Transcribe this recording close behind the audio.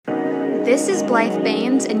This is Blythe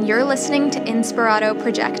Baines, and you're listening to Inspirato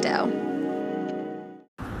Projecto.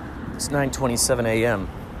 It's 9:27 a.m.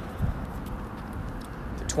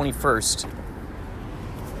 The 21st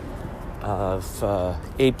of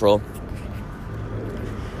April.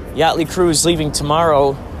 Yachtly Cruise leaving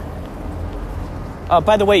tomorrow.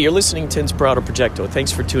 By the way, you're listening to Inspirato Projecto.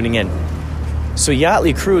 Thanks for tuning in. So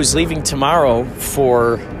Yachtly Cruise leaving tomorrow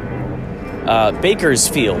for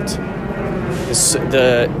Bakersfield.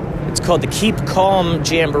 It's called the Keep Calm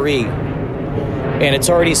Jamboree, and it's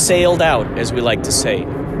already sailed out, as we like to say.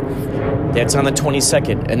 That's on the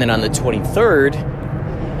 22nd, and then on the 23rd,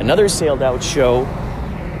 another sailed out show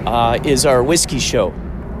is our whiskey show.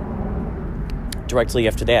 Directly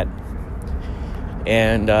after that,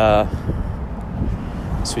 and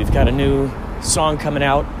so we've got a new song coming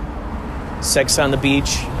out, "Sex on the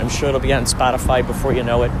Beach." I'm sure it'll be on Spotify before you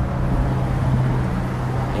know it,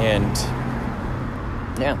 and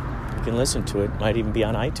yeah. You can listen to it. Might even be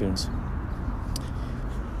on iTunes.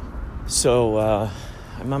 So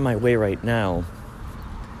I'm on my way right now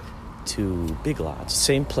to Big Lots,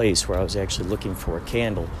 same place where I was actually looking for a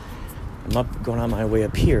candle. I'm going on my way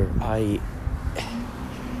up here. I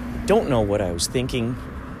don't know what I was thinking.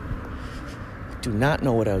 I do not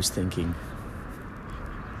know what I was thinking.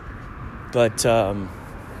 But I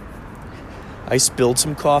spilled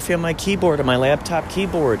some coffee on my keyboard, on my laptop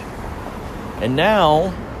keyboard. And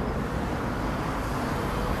now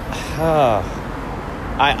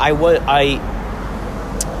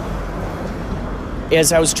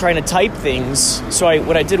as I was trying to type things, so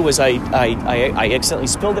what I did was I accidentally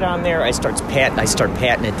spilled it on there. I start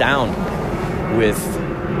patting it down with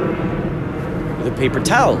a paper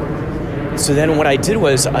towel. So then what I did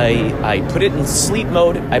was I put it in sleep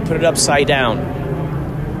mode. I put it upside down.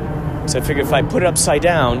 So I figured if I put it upside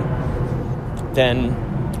down, then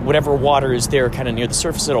whatever water is there kind of near the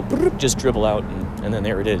surface, it'll just dribble out, and then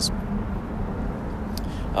there it is.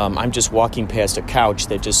 I'm just walking past a couch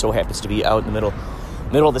that just so happens to be out in the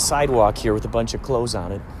middle of the sidewalk here with a bunch of clothes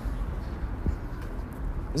on it.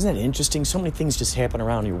 Isn't that interesting? So many things just happen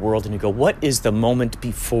around your world, and you go, what is the moment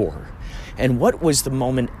before? And what was the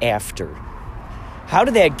moment after? How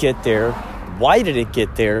did that get there? Why did it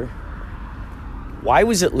get there? Why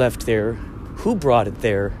was it left there? Who brought it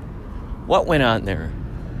there? What went on there?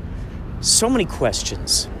 So many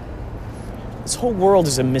questions. This whole world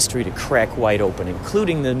is a mystery to crack wide open,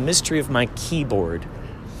 including the mystery of my keyboard.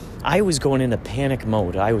 I was going into panic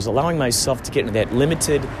mode. I was allowing myself to get into that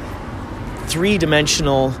limited,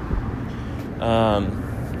 three-dimensional,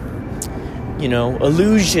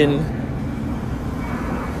 illusion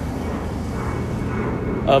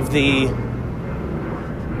of the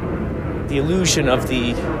illusion of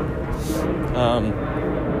the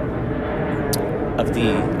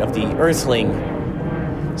earthling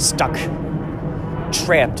stuck,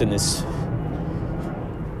 trapped in this,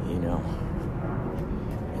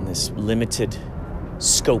 in this limited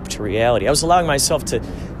scope to reality. I was allowing myself to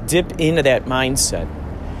dip into that mindset,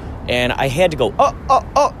 and I had to go, oh,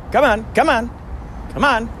 come on.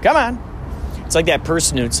 It's like that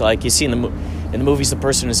person who's like, you see in the movies, the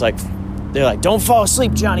person is like, they're like, don't fall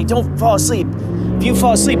asleep, Johnny, don't fall asleep. If you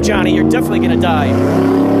fall asleep, Johnny, you're definitely gonna die.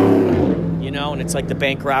 And it's like the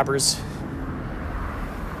bank robbers.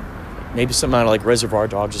 Maybe something out of like Reservoir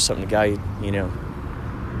Dogs or something. The guy,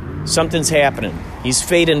 something's happening. He's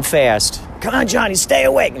fading fast. Come on, Johnny, stay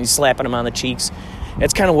awake. And he's slapping him on the cheeks.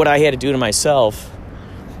 That's kind of what I had to do to myself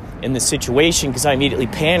in this situation, because I immediately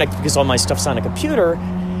panicked because all my stuff's on the computer.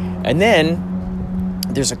 And then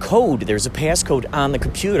there's a passcode on the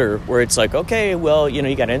computer where it's like, okay, well,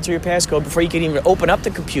 you got to enter your passcode before you can even open up the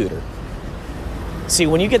computer. See,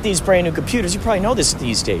 when you get these brand new computers, you probably know this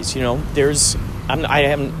these days. I don't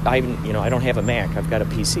have a Mac. I've got a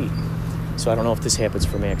PC, so I don't know if this happens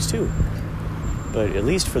for Macs too. But at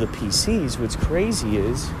least for the PCs, what's crazy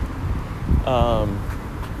is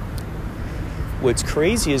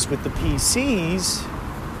with the PCs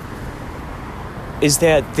is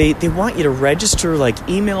that they want you to register like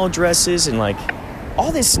email addresses and like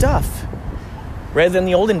all this stuff, rather than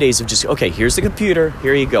the olden days of just, okay, here's the computer,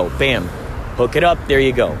 here you go, bam. Hook it up, there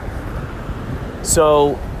you go.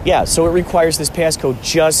 So it requires this passcode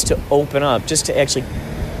just to open up, just to actually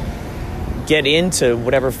get into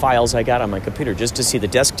whatever files I got on my computer, just to see the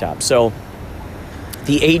desktop. So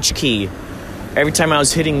the H key, every time I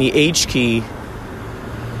was hitting the H key,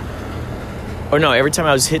 every time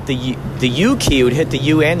I was hit the U key, it would hit the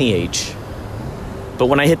U and the H. But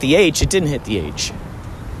when I hit the H, it didn't hit the H.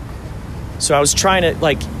 So I was trying to,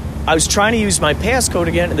 I was trying to use my passcode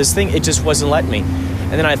again, and this thing, it just wasn't letting me.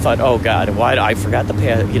 And then I thought, oh God, why I forgot the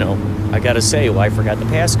I gotta say, I forgot the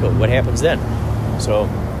passcode. What happens then? So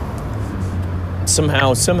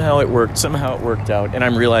somehow it worked. Somehow it worked out, and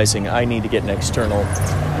I'm realizing I need to get an external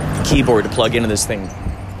keyboard to plug into this thing.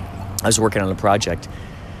 I was working on a project.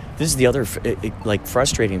 This is the other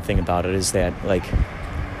frustrating thing about it is that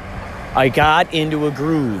I got into a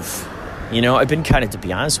groove. I've been to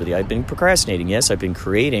be honest with you, I've been procrastinating. Yes, I've been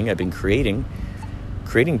creating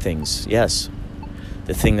things. Yes,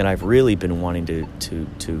 the thing that I've really been wanting to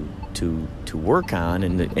work on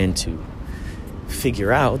and to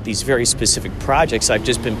figure out, these very specific projects I've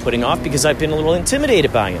just been putting off because I've been a little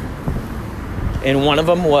intimidated by them. And one of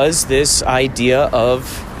them was this idea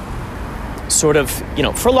of sort of,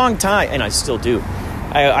 for a long time, and I still do.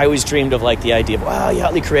 I always dreamed of the idea of,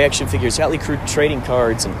 Yachtly Crew action figures, Yachtly Crew trading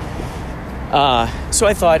cards, and so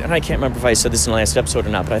I thought, and I can't remember if I said this in the last episode or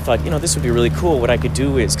not, but I thought, this would be really cool. What I could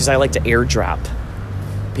do is, because I like to airdrop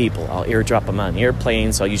people, I'll airdrop them on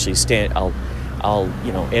airplanes. I'll usually I'll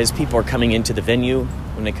as people are coming into the venue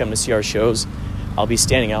when they come to see our shows, I'll be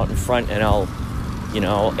standing out in front and I'll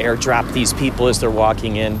airdrop these people as they're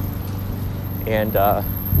walking in. And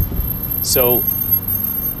so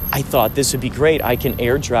I thought this would be great. I can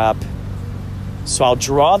airdrop. So I'll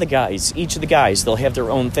draw the guys, each of the guys, they'll have their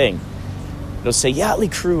own thing. It'll say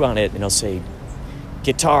Yachtly Crew on it, and it'll say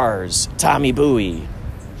guitars, Tommy Bowie,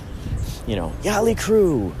 Yachtly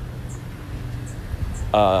Crew,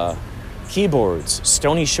 keyboards,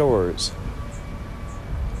 Stony Shores.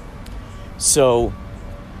 So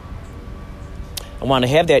I want to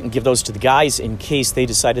have that and give those to the guys in case they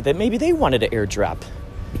decided that maybe they wanted to airdrop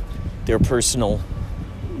their personal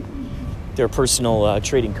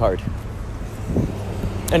trading card.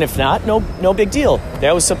 And if not, no big deal.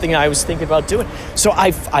 That was something I was thinking about doing. So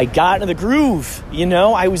I got into the groove,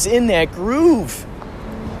 I was in that groove.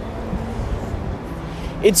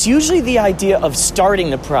 It's usually the idea of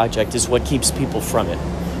starting the project is what keeps people from it.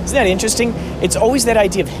 Isn't that interesting? It's always that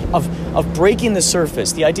idea of breaking the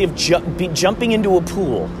surface, the idea of jumping into a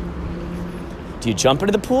pool. Do you jump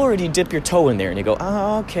into the pool or do you dip your toe in there and you go,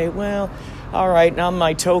 oh, okay, well, all right, now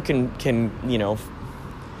my toe can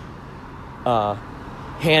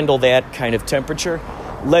handle that kind of temperature.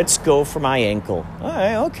 Let's go for my ankle. All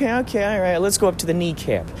right, okay, all right, let's go up to the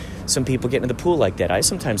kneecap. Some people get into the pool like that. I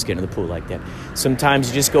sometimes get into the pool like that. Sometimes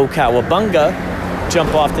you just go cowabunga,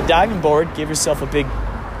 jump off the diving board, give yourself a big,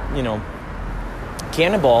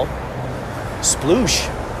 cannonball, sploosh,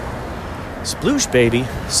 baby.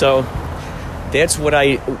 So that's what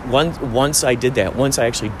once I did that, once I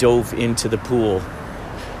actually dove into the pool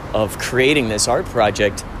of creating this art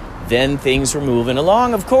project, then things were moving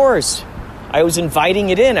along, of course. I was inviting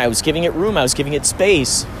it in. I was giving it room. I was giving it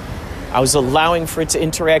space. I was allowing for it to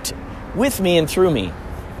interact with me and through me,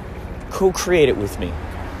 co-create it with me.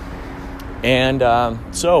 And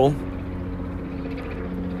so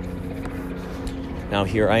now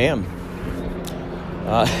here I am.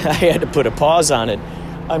 I had to put a pause on it.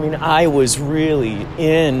 I mean, I was really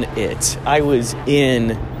in it. I was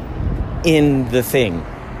in the thing.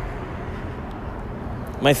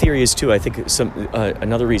 My theory is, too, I think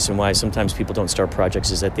another reason why sometimes people don't start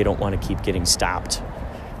projects is that they don't want to keep getting stopped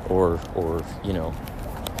or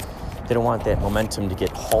they don't want that momentum to get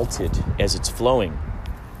halted as it's flowing.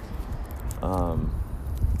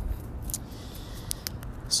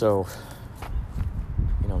 So,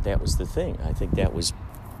 that was the thing. I think that was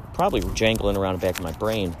probably jangling around the back of my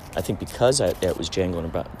brain. I think because that was jangling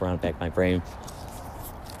around the back of my brain,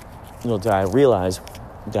 did I realize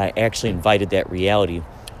that I actually invited that reality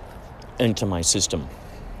into my system.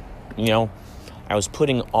 I was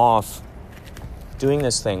putting off doing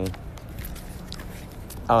this thing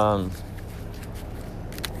because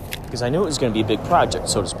I knew it was going to be a big project,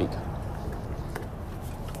 so to speak.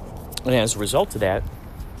 And as a result of that,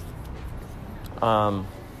 hello.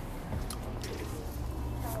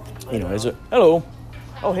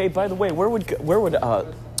 Oh, hey, by the way, where would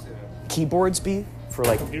keyboards be for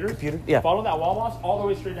computer? Yeah. Follow that wall boss all the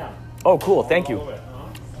way straight down. Oh, cool. Thank you. All the way.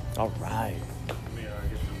 All right.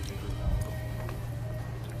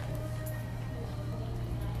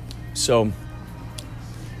 So,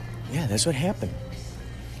 yeah, that's what happened.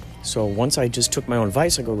 So once I just took my own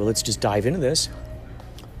advice, I go, well, let's just dive into this.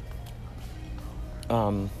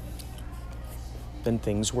 Then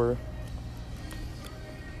things were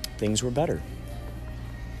better.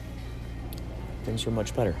 Things were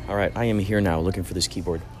much better. All right, I am here now looking for this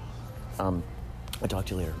keyboard. I'll talk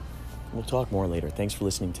to you later. We'll talk more later. Thanks for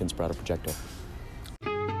listening to Inspirato Projecto.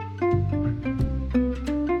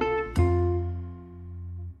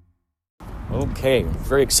 Okay,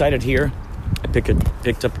 very excited here. I picked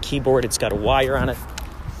up a keyboard. It's got a wire on it.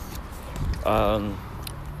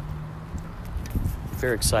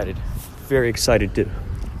 Very excited to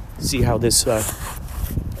see how this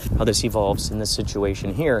evolves in this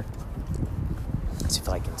situation here. Let's see if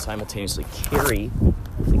I can simultaneously carry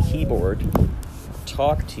the keyboard,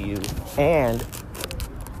 talk to you, and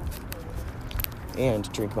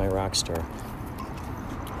drink my Rockstar.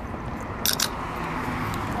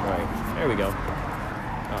 All right, there we go.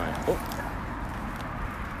 All right. Oh.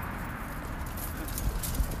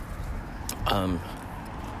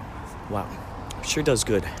 Wow. Sure does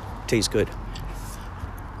good. Tastes good.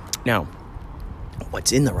 Now,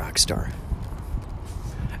 what's in the Rockstar?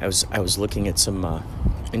 I was looking at some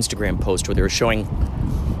Instagram post where they were showing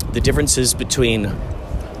the differences between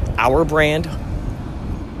our brand,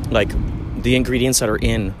 like the ingredients that are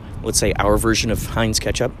in, let's say, our version of Heinz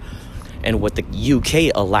ketchup, and what the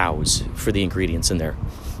UK allows for the ingredients in there.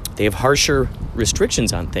 They have harsher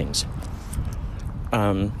restrictions on things.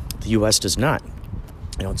 The US does not.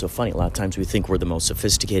 You know, it's so funny. A lot of times we think we're the most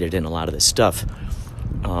sophisticated in a lot of this stuff.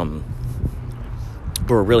 But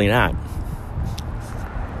we're really not.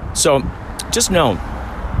 So just know,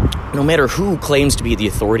 no matter who claims to be the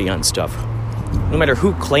authority on stuff, no matter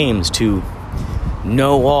who claims to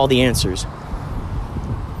know all the answers,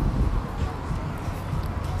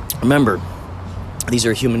 remember, these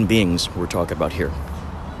are human beings we're talking about here.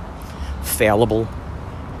 Fallible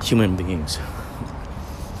human beings.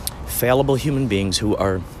 Fallible human beings who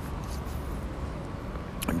are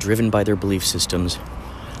driven by their belief systems,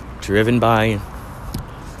 driven by,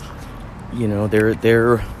 you know, their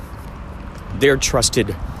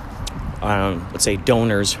trusted, let's say,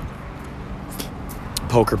 donors,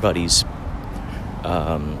 poker buddies,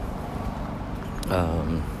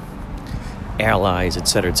 allies,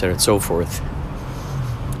 etc., and so forth,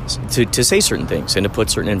 to say certain things and to put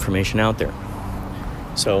certain information out there.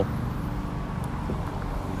 So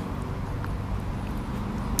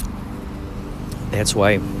that's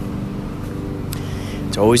why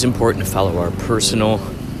it's always important to follow our personal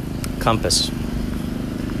compass,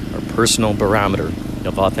 our personal barometer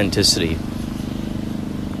of authenticity.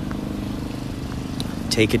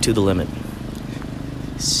 Take it to the limit.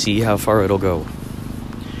 See how far it'll go.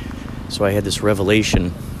 So I had this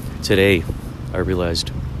revelation today. I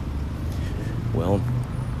realized, well,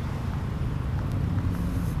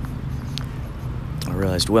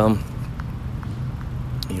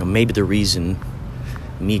 you know, maybe the reason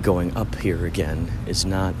me going up here again is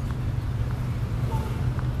not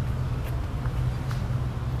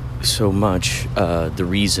so much the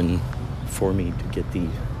reason for me to get the,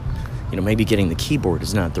 you know, maybe getting the keyboard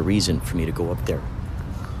is not the reason for me to go up there.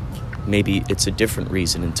 Maybe it's a different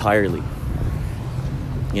reason entirely.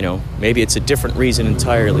 You know, maybe it's a different reason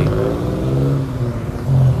entirely.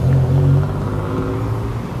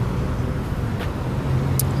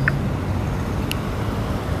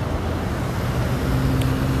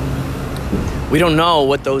 We don't know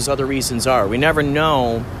what those other reasons are. We never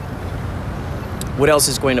know what else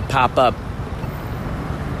is going to pop up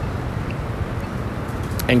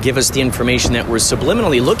and give us the information that we're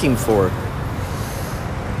subliminally looking for.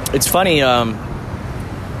 It's funny,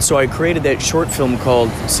 so I created that short film called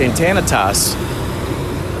Santanitas.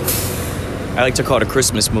 I like to call it a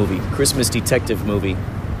Christmas movie, Christmas detective movie.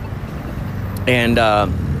 And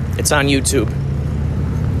it's on YouTube.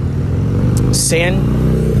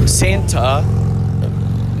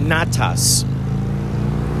 Santanatas.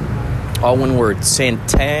 All one word,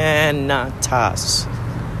 Santanatas.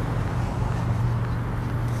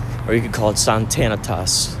 Or you could call it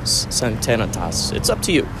Santanitas. Santanitas. It's up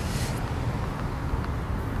to you.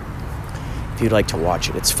 If you'd like to watch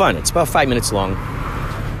it. It's fun. It's about 5 minutes long.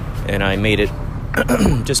 And I made it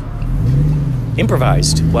just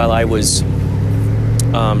improvised while I was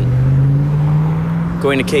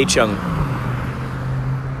going to Keichung.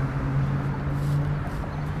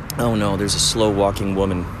 Oh no, there's a slow walking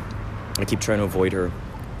woman. I keep trying to avoid her.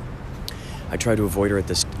 I try to avoid her at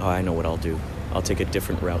this. Oh, I know what I'll do. I'll take a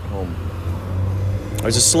different route home.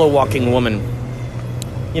 There's a slow walking woman.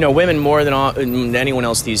 You know, women more than anyone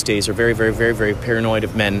else these days are very, very, very, very paranoid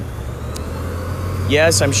of men.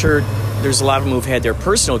 Yes, I'm sure there's a lot of them who've had their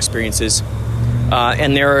personal experiences.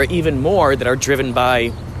 And there are even more that are driven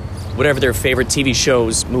by whatever their favorite TV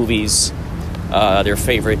shows, movies, their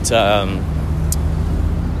favorite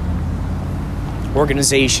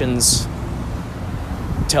organizations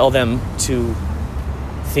tell them to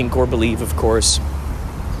think or believe, of course.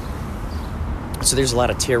 So there's a lot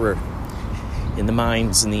of terror in the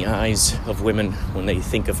minds and the eyes of women when they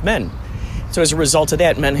think of men. So as a result of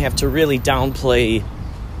that, men have to really downplay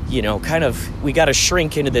kind of, we got to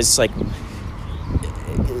shrink into this, like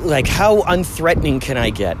how unthreatening can I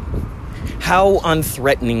get? How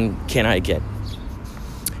unthreatening can I get?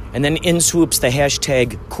 And then in swoops the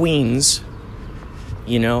hashtag queens,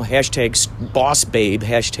 hashtag boss babe,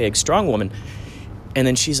 hashtag strong woman. And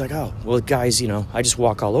then she's like, oh, well, guys, I just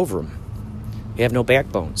walk all over them. They have no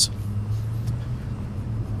backbones.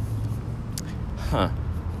 Huh.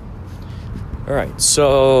 All right.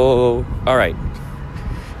 So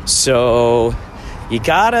you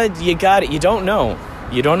don't know.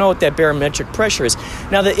 You don't know what that barometric pressure is.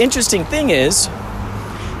 Now, the interesting thing is,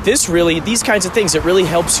 these kinds of things, it really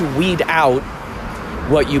helps you weed out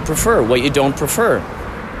what you prefer, what you don't prefer.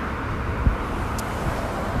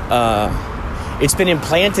 It's been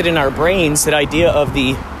implanted in our brains, that idea of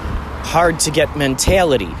the hard-to-get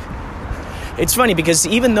mentality. It's funny because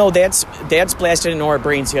even though that's blasted into our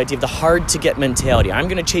brains, the idea of the hard-to-get mentality. I'm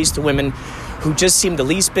going to chase the women who just seem the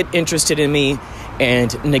least bit interested in me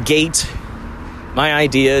and negate my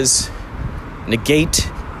ideas,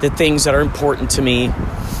 negate the things that are important to me.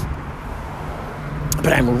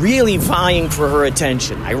 But I'm really vying for her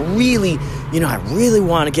attention. I really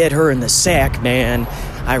want to get her in the sack, man.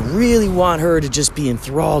 I really want her to just be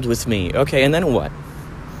enthralled with me. Okay, and then what?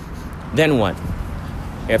 Then what?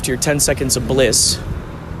 After your 10 seconds of bliss,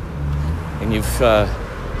 and you've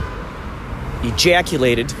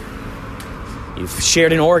ejaculated, you've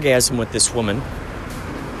shared an orgasm with this woman.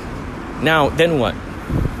 Now, then what?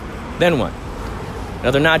 Then what?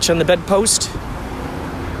 Another notch on the bedpost?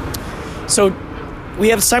 So, we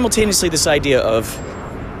have simultaneously this idea of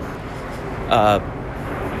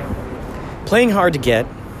playing hard to get,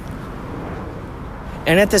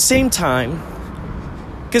 and at the same time,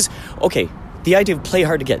 because, okay, the idea of play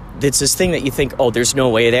hard to get, it's this thing that you think, oh, there's no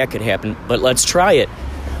way that could happen, but let's try it.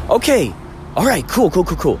 Okay, all right,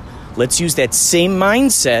 cool. Let's use that same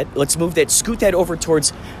mindset. Let's scoot that over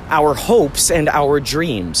towards our hopes and our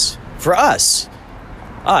dreams. For us,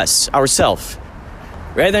 ourself.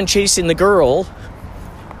 Rather than chasing the girl,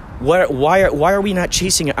 why are we not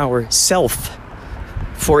chasing ourself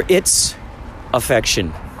for its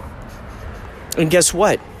affection? And guess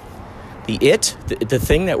what? The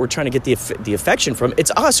thing that we're trying to get the affection from,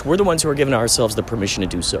 it's us. We're the ones who are giving ourselves the permission to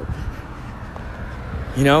do so.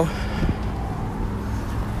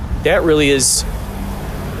 That really is...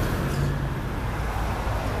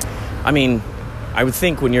 I mean, I would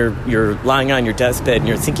think when you're lying on your deathbed and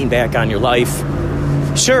you're thinking back on your life,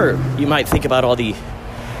 sure, you might think about all the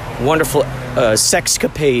wonderful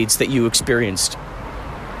sexcapades that you experienced.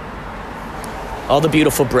 All the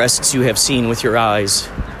beautiful breasts you have seen with your eyes,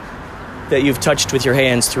 that you've touched with your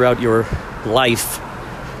hands throughout your life.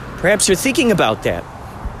 Perhaps you're thinking about that.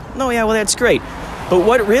 Oh, yeah, well, that's great. But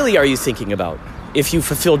what really are you thinking about? If you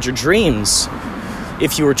fulfilled your dreams,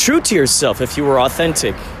 if you were true to yourself, if you were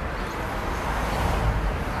authentic,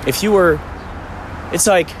 if you were... It's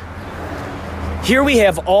like, here we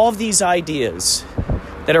have all of these ideas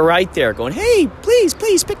that are right there going, hey, please,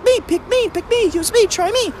 pick me, use me,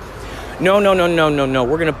 try me. No.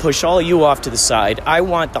 We're going to push all of you off to the side. I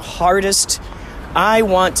want the hardest. I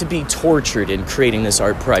want to be tortured in creating this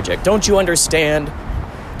art project. Don't you understand?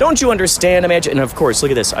 Imagine. And of course,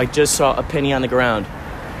 look at this. I just saw a penny on the ground.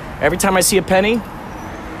 Every time I see a penny,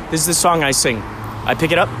 this is the song I sing. I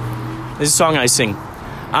pick it up. This is the song I sing.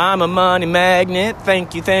 I'm a money magnet.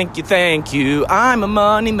 Thank you. I'm a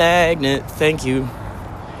money magnet. Thank you.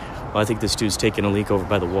 Well, I think this dude's taking a leak over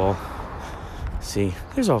by the wall. See,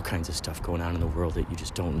 there's all kinds of stuff going on in the world that you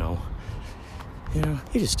just don't know. You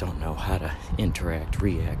just don't know how to interact,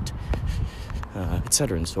 react,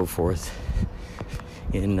 etc. and so forth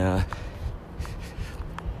in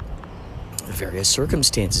various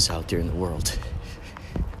circumstances out there in the world.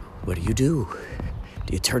 What do? Do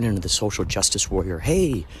you turn into the social justice warrior?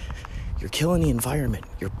 Hey, you're killing the environment.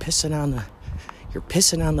 You're pissing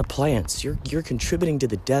on the plants. You're contributing to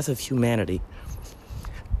the death of humanity.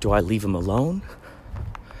 Do I leave them alone?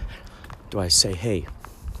 Do I say, hey,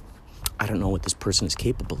 I don't know what this person is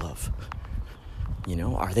capable of?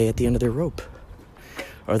 Are they at the end of their rope?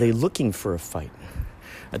 Are they looking for a fight?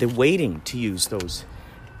 Are they waiting to use those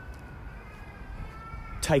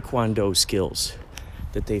taekwondo skills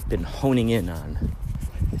that they've been honing in on,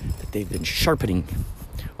 that they've been sharpening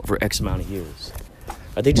over X amount of years?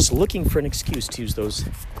 Are they just looking for an excuse to use those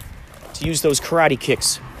karate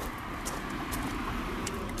kicks?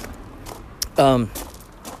 But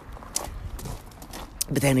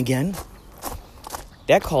then again,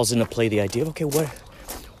 that calls into play the idea of, okay,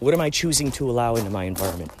 what am I choosing to allow into my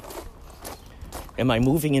environment? Am I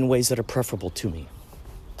moving in ways that are preferable to me?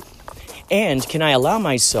 And can I allow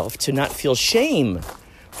myself to not feel shame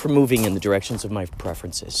from moving in the directions of my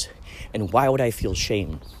preferences. And why would I feel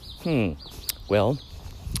shame? Well,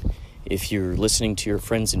 if you're listening to your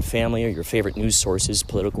friends and family or your favorite news sources,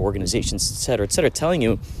 political organizations, etc., telling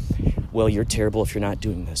you, well, you're terrible if you're not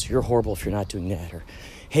doing this, you're horrible if you're not doing that, or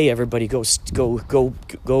hey, everybody, go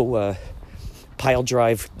pile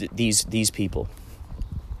drive these people.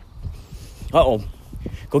 Go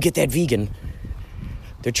get that vegan.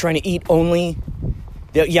 They're trying to eat only.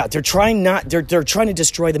 They're trying to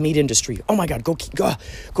destroy the meat industry. Oh my God, go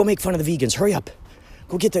make fun of the vegans. Hurry up.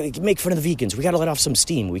 Make fun of the vegans. We got to let off some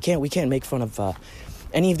steam. We can't make fun of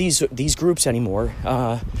any of these groups anymore.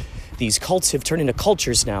 These cults have turned into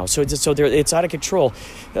cultures now. So it's out of control.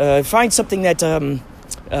 Find something that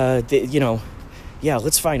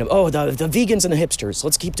let's find them. Oh, the vegans and the hipsters.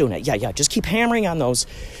 Let's keep doing it. Yeah. Just keep hammering on those.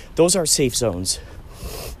 Those are safe zones.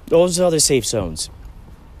 Those are the safe zones.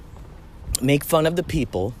 Make fun of the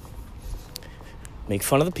people. Make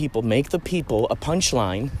the people a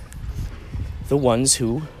punchline. The ones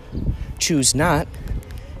who choose not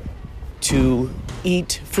to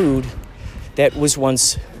eat food that was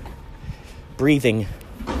once breathing.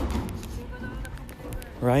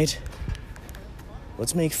 Right?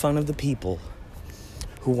 Let's make fun of the people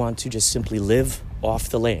who want to just simply live off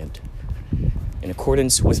the land in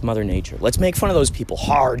accordance with Mother Nature. Let's make fun of those people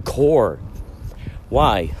hardcore.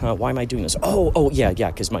 Why? Why am I doing this? Yeah,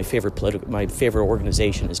 because my favorite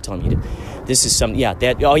organization is telling me to. This is some. Yeah,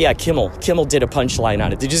 that. Oh yeah, Kimmel did a punchline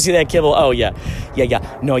on it. Did you see that, Kimmel? Oh yeah.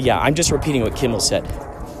 No, yeah. I'm just repeating what Kimmel said.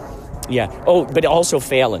 Yeah. Oh, but also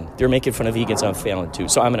Fallon. They're making fun of vegans on Fallon too.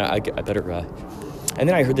 So I better. And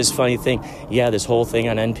then I heard this funny thing. Yeah, this whole thing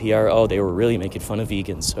on NPR. Oh, they were really making fun of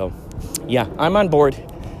vegans. So, yeah, I'm on board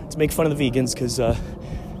to make fun of the vegans because,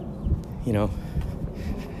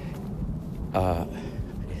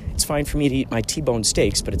 it's fine for me to eat my T-bone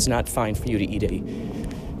steaks, but it's not fine for you to eat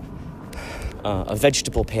a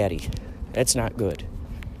vegetable patty. That's not good.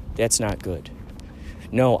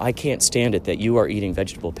 No, I can't stand it that you are eating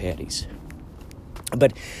vegetable patties.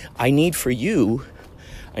 But I need for you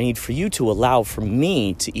to allow for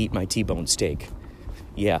me to eat my T-bone steak.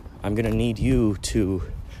 Yeah, I'm going to need you to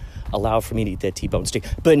allow for me to eat that T-bone steak.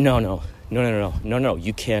 But no.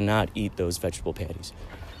 You cannot eat those vegetable patties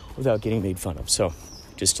without getting made fun of. So,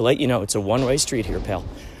 just to let you know, it's a one-way street here, pal.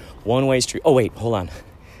 One-way street. Oh, wait, hold on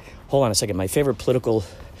a second. My favorite political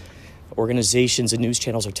organizations and news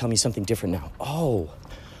channels are telling me something different now. Oh,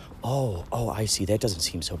 I see. That doesn't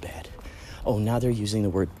seem so bad. Oh, now they're using the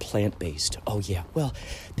word plant-based. Oh, yeah. Well,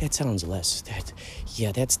 that sounds less.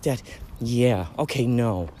 Yeah. Okay,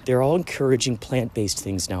 no. They're all encouraging plant-based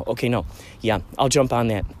things now. Okay, no. Yeah, I'll jump on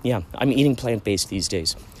that. Yeah, I'm eating plant-based these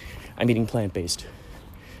days. I'm eating plant-based.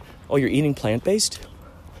 Oh, you're eating plant-based?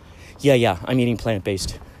 Yeah, I'm eating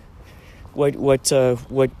plant-based. Where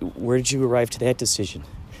did you arrive to that decision?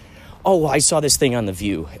 Oh, well, I saw this thing on The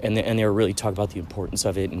View, and they were really talking about the importance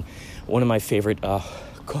of it, and one of my favorite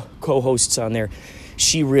co-hosts on there,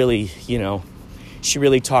 she really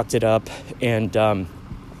talked it up, and I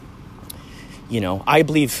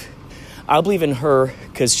believe in her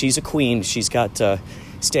because she's a queen. She's got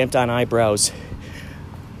stamped on eyebrows,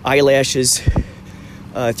 eyelashes,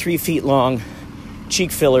 3 feet long,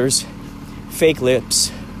 cheek fillers, fake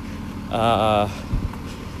lips, et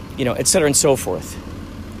cetera and so forth.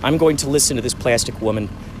 I'm going to listen to this plastic woman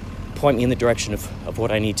point me in the direction of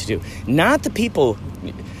what I need to do. Not the people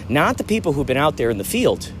who've been out there in the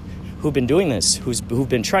field, who've been doing this, who've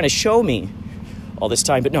been trying to show me all this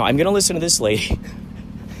time. But no, I'm going to listen to this lady.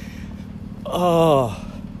 Oh.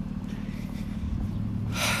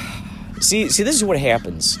 See, this is what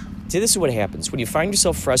happens. This is what happens when you find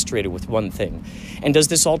yourself frustrated with one thing. And does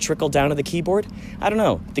this all trickle down to the keyboard? I don't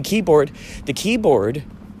know. The keyboard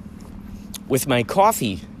with my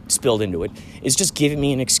coffee spilled into it is just giving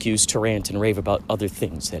me an excuse to rant and rave about other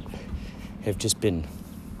things that have just been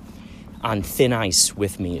on thin ice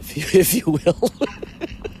with me, if you will.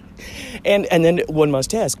 and then one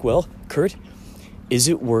must ask, well, Kurt, is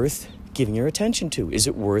it worth giving your attention to? Is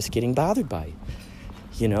it worth getting bothered by?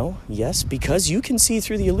 Yes, because you can see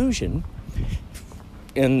through the illusion,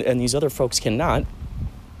 and these other folks cannot,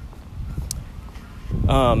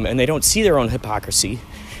 and they don't see their own hypocrisy.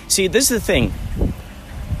 See, this is the thing.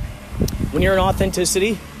 When you're in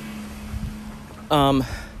authenticity,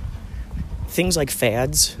 things like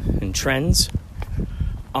fads and trends,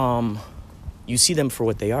 you see them for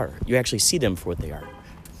what they are. You actually see them for what they are.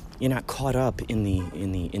 You're not caught up in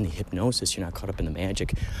the hypnosis. You're not caught up in the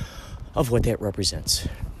magic of what that represents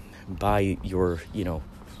by your,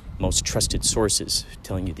 most trusted sources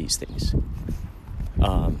telling you these things.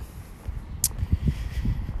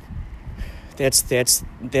 That's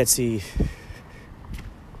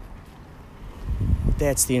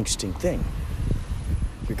the interesting thing.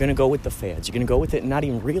 You're going to go with the fads. You're going to go with it and not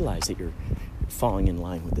even realize that you're falling in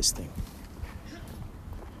line with this thing.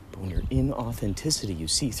 But when you're in authenticity, you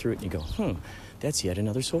see through it and you go, that's yet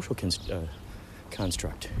another social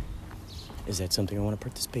construct. Is that something I want to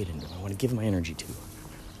participate in? I want to give my energy to?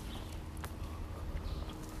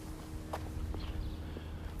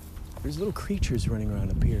 There's little creatures running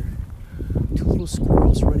around up here. 2 little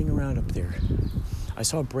squirrels running around up there. I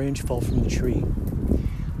saw a branch fall from the tree.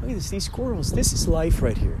 Look at this, these squirrels. This is life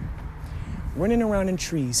right here. Running around in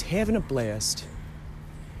trees, having a blast.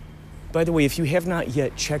 By the way, if you have not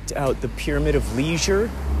yet checked out the Pyramid of Leisure,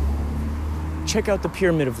 check out the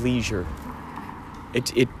Pyramid of Leisure.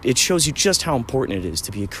 It shows you just how important it is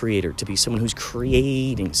to be a creator, to be someone who's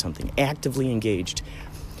creating something, actively engaged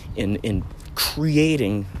in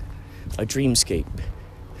creating a dreamscape.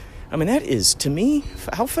 I mean, that is, to me,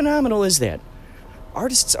 how phenomenal is that?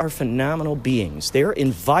 Artists are phenomenal beings. They're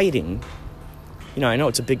inviting, I know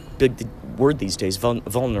it's a big word these days,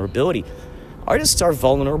 vulnerability. Artists are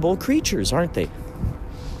vulnerable creatures, aren't they?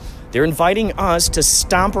 They're inviting us to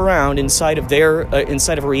stomp around inside of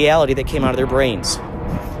a reality that came out of their brains.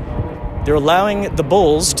 They're allowing the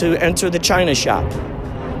bulls to enter the china shop.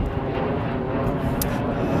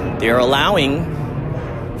 They're allowing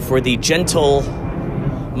for the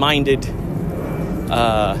gentle-minded,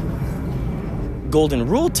 golden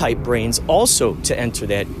rule type brains also to enter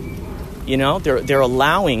that. They're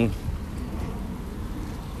allowing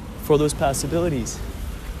for those possibilities.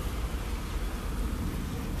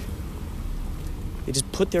 They just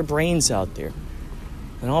put their brains out there.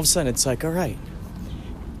 And all of a sudden it's like, all right,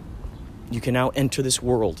 you can now enter this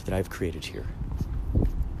world that I've created here.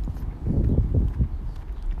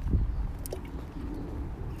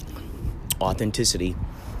 Authenticity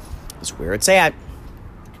is where it's at.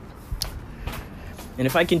 And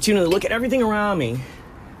if I continue to look at everything around me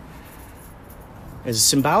as a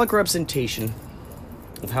symbolic representation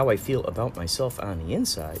of how I feel about myself on the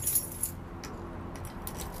inside,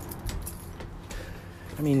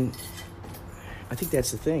 I mean, I think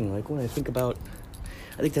that's the thing. Like, when I think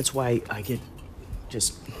that's why I get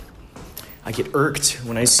irked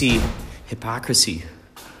when I see hypocrisy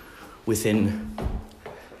within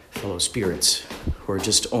fellow spirits who are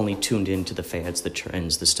just only tuned into the fads, the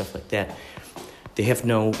trends, the stuff like that. They have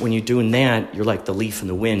when you're doing that, you're like the leaf in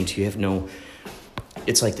the wind.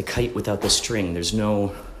 It's like the kite without the string. They're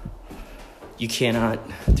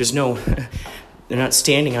not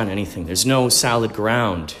standing on anything. There's no solid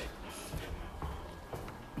ground.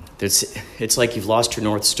 It's like you've lost your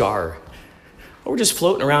North Star. Or we're just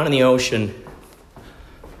floating around in the ocean.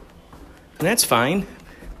 And that's fine.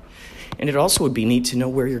 And it also would be neat to know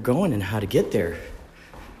where you're going and how to get there.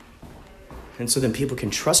 And so then people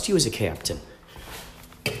can trust you as a captain.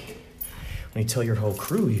 When you tell your whole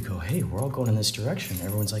crew, you go, hey, we're all going in this direction.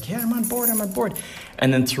 Everyone's like, yeah, I'm on board.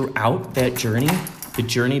 And then throughout that journey, the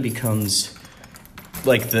journey becomes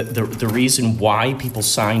like the reason why people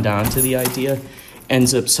signed on to the idea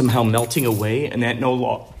ends up somehow melting away, and that no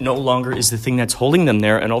longer is the thing that's holding them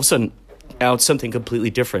there, and all of a sudden, now it's something completely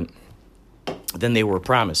different than they were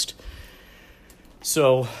promised.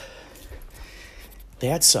 So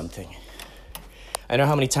that's something. I know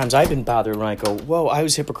how many times I've been bothered when I go, whoa, I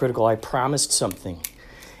was hypocritical. I promised something,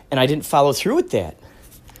 and I didn't follow through with that.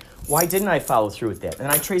 Why didn't I follow through with that? And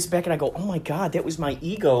I trace it back and I go, oh my God, that was my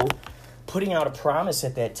ego putting out a promise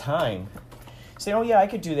at that time. Saying, oh yeah, I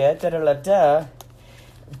could do that, da-da-da-da.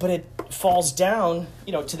 But it falls down,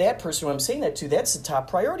 to that person who I'm saying that to, that's the top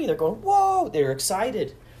priority. They're going, whoa, they're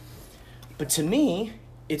excited. But to me,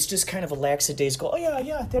 it's just kind of a lackadaisical, oh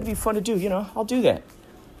yeah, that'd be fun to do, I'll do that.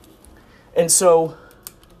 And so,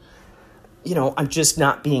 I'm just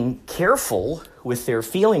not being careful with their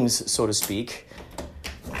feelings, so to speak.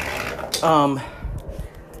 And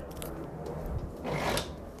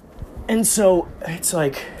so it's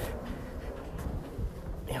like,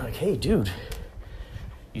 hey, dude,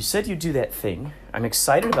 you said you'd do that thing. I'm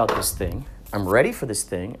excited about this thing. I'm ready for this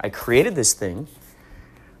thing. I created this thing.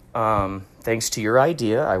 Thanks to your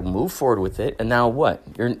idea, I move forward with it. And now what?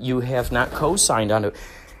 You have not co-signed on it.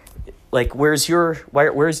 Like,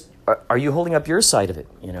 are you holding up your side of it,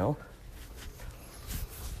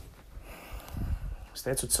 So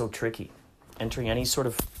that's what's so tricky. Entering any sort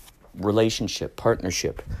of relationship,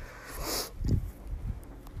 partnership.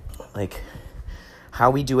 Like,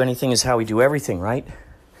 how we do anything is how we do everything, right?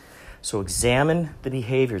 So examine the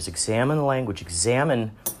behaviors, examine the language,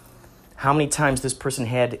 examine how many times this person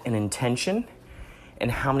had an intention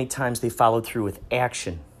and how many times they followed through with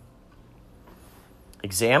action.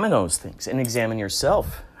 examine those things and examine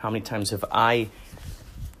yourself. How many times have I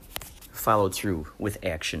followed through with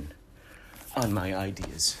action on my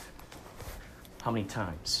ideas? How many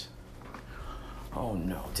times? Oh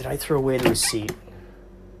no, did I throw away the receipt?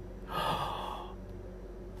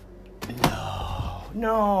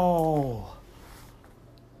 No.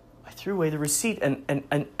 I threw away the receipt and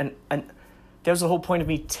that was the whole point of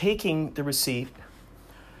me taking the receipt.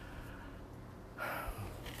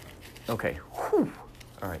 Okay. Whew.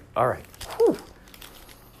 All right. Whew.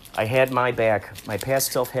 I had my back. My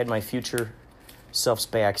past self had my future self's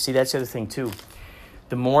back. See, that's the other thing, too.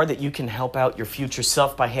 The more that you can help out your future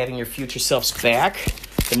self by having your future self's back,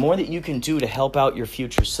 the more that you can do to help out your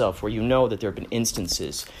future self, where you know that there have been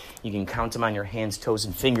instances, you can count them on your hands, toes,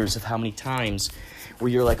 and fingers of how many times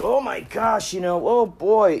where you're like, oh my gosh, oh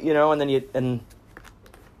boy, and then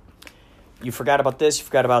you forgot about this, you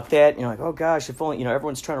forgot about that, and you're like, oh gosh, if only,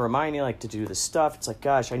 everyone's trying to remind you, to do this stuff. It's like,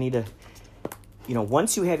 gosh, I need to,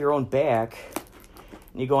 once you have your own back,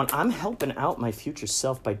 and you're going, I'm helping out my future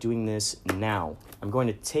self by doing this now. I'm going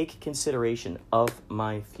to take consideration of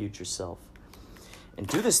my future self and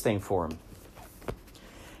do this thing for him.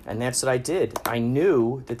 And that's what I did. I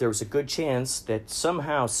knew that there was a good chance that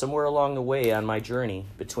somehow, somewhere along the way on my journey,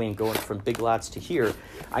 between going from Big Lots to here,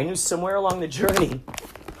 I knew somewhere along the journey,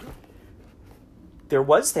 there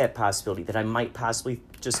was that possibility that I might possibly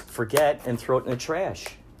just forget and throw it in the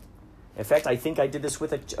trash. In fact, I think I did this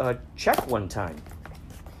with a check one time.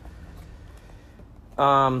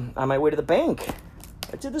 On my way to the bank.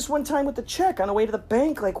 I did this one time with the check on the way to the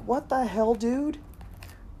bank. Like, what the hell, dude?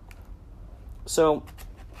 So,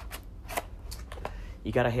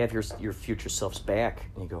 you got to have your future self's back.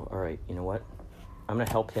 And you go, all right, you know what? I'm going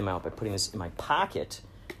to help him out by putting this in my pocket,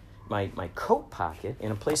 my coat pocket,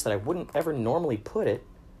 in a place that I wouldn't ever normally put it.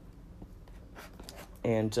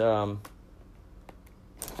 And, and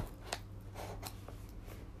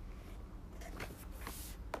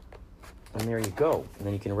there you go. And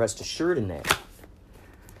then you can rest assured in that,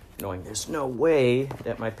 knowing there's no way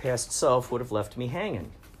that my past self would have left me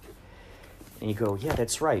hanging. And you go, yeah,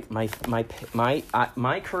 that's right. My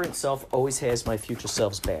current self always has my future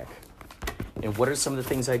self's back. And what are some of the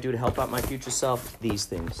things I do to help out my future self? These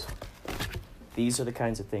things. These are the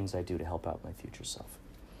kinds of things I do to help out my future self.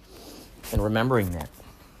 And remembering that.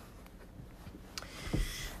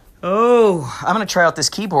 Oh, I'm going to try out this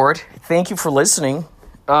keyboard. Thank you for listening.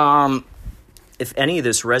 If any of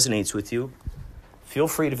this resonates with you, feel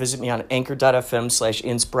free to visit me on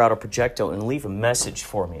anchor.fm/InspiratoProjecto and leave a message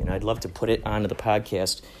for me, and I'd love to put it onto the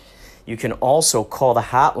podcast. You can also call the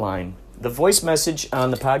hotline. The voice message on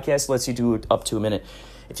the podcast lets you do it up to a minute.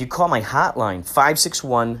 If you call my hotline,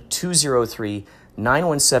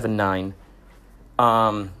 561-203-9179,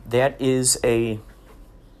 that is a...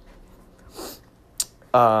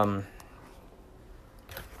 that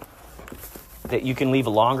you can leave a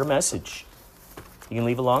longer message. You can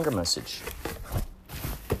leave a longer message.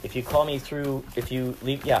 If you call me through, if you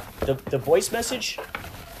leave, the voice message,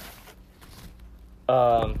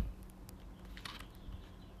 the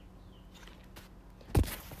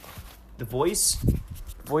voice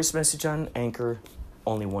message on Anchor,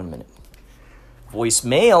 only 1 minute.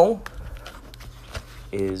 Voicemail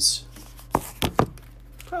is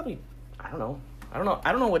probably, I don't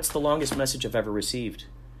know what's the longest message I've ever received.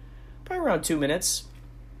 Probably around 2 minutes.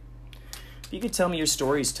 You could tell me your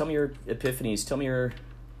stories, tell me your epiphanies, tell me your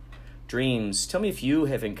dreams. Tell me if you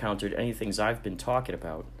have encountered any things I've been talking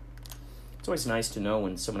about. It's always nice to know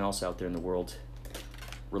when someone else out there in the world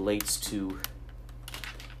relates to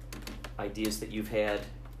ideas that you've had,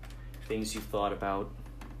 things you've thought about.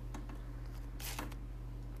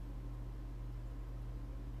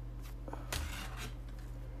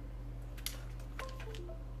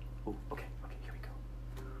 Oh, okay, here we go.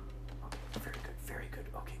 Okay, very good.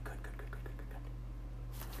 Okay, good.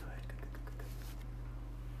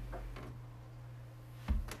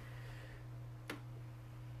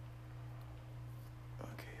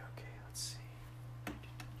 Okay, let's see.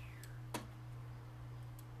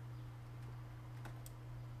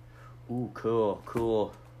 Ooh, cool.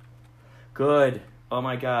 Good. Oh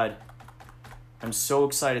my God. I'm so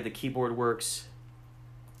excited the keyboard works.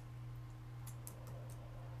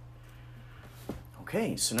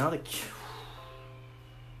 Okay, so now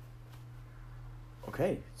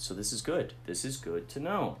Okay, so this is good. This is good to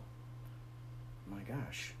know. Oh my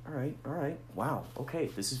gosh. All right. Wow. Okay,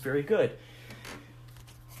 this is very good.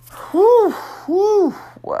 Whew.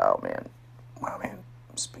 Wow, man.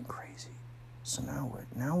 It's been crazy. So now what?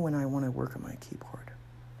 Now when I want to work on my keyboard,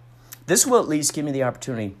 this will at least give me the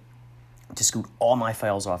opportunity to scoot all my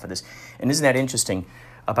files off of this. And isn't that interesting?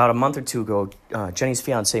 About a month or two ago, Jenny's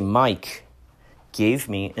fiance, Mike, gave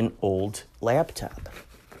me an old laptop,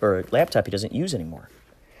 or a laptop he doesn't use anymore.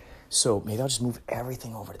 So maybe I'll just move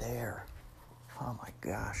everything over there. Oh my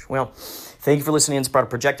gosh. Well, thank you for listening to Inspirato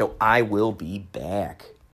Projecto. I will be back.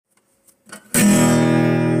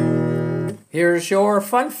 Here's your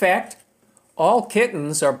fun fact. All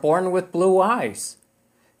kittens are born with blue eyes.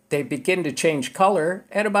 They begin to change color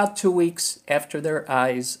at about 2 weeks after their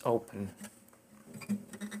eyes open.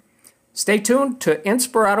 Stay tuned to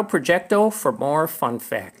Inspirato Projecto for more fun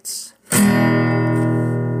facts.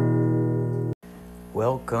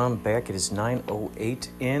 Welcome back. It is 9:08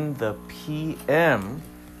 in the p.m.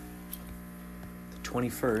 The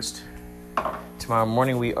 21st. Tomorrow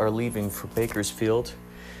morning we are leaving for Bakersfield.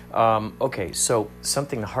 Okay, so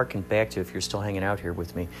something to harken back to, if you're still hanging out here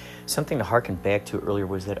with me, something to harken back to earlier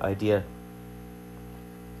was that idea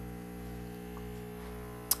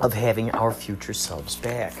of having our future selves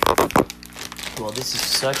back. Well, this is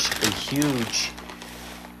such a huge,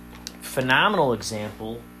 phenomenal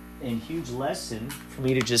example and huge lesson for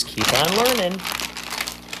me to just keep on learning.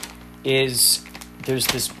 Is there's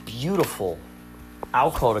this beautiful,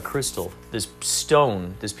 I'll call it a crystal, this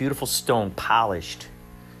stone, this beautiful stone, polished,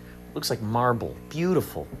 looks like marble,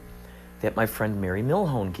 beautiful, that my friend Mary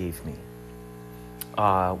Milhone gave me.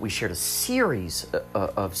 We shared a series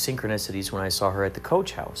of synchronicities when I saw her at the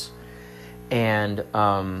Coach House. And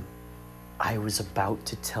I was about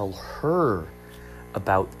to tell her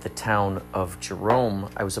about the town of Jerome.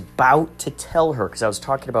 I was about to tell her, because I was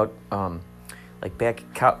talking about, like back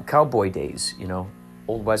cowboy days, you know,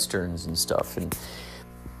 old westerns and stuff, and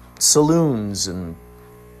saloons, and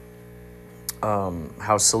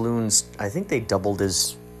how saloons, I think they doubled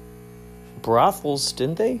as brothels,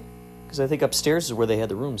 didn't they? Because I think upstairs is where they had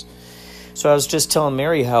the rooms. So I was just telling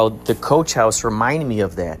Mary how the Coach House reminded me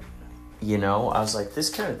of that. You know, I was like,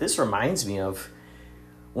 this reminds me of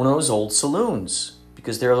one of those old saloons,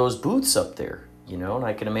 because there are those booths up there, you know, and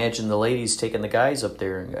I can imagine the ladies taking the guys up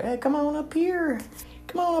there and go, hey, come on up here,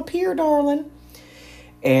 darling.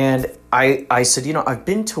 And I said, you know, I've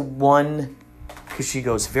been to one. Because she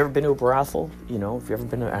goes, have you ever been to a brothel? You know, have you ever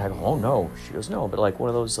been to... I go, oh, no. She goes, no, but like one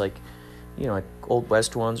of those, like, you know, like Old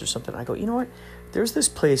West ones or something. I go, you know what? There's this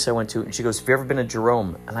place I went to. And she goes, have you ever been to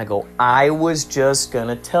Jerome? And I go, I was just going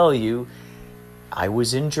to tell you, I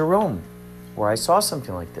was in Jerome, where I saw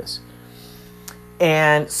something like this.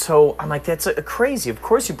 And so I'm like, that's crazy. Of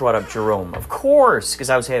course you brought up Jerome. Of course. Because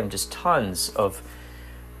I was having just tons of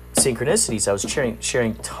synchronicities. I was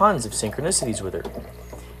sharing tons of synchronicities with her.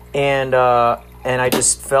 And I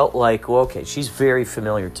just felt like, well, okay, she's very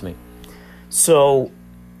familiar to me. So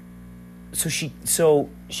she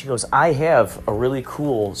goes, I have a really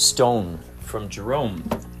cool stone from Jerome.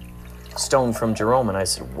 And I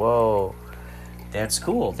said, whoa, that's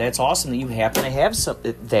cool. That's awesome that you happen to have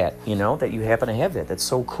that, you know, that you happen to have that. That's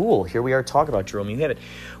so cool. Here we are talking about Jerome. You have it.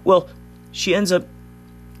 Well, she ends up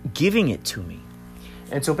giving it to me.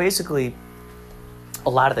 And so basically, a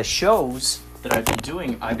lot of the shows that I've been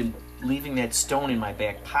doing, I've been leaving that stone in my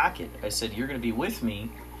back pocket. I said, you're going to be with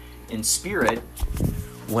me in spirit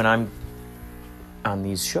when I'm on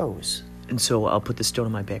these shows. And so I'll put the stone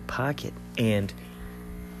in my back pocket. And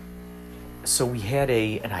so we had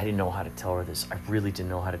and I didn't know how to tell her this. I really didn't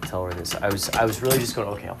know how to tell her this. I was really just going,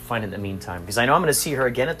 okay, I'll find it in the meantime. Because I know I'm going to see her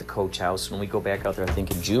again at the Coach House when we go back out there, I think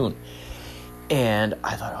in June. And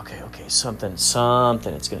I thought, okay, something, it's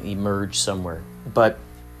going to emerge somewhere. But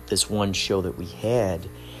this one show that we had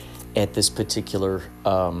at this particular,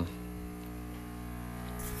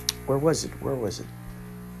 where was it?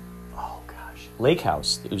 Oh gosh, Lake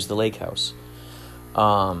House. It was the Lake House.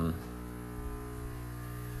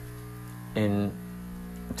 In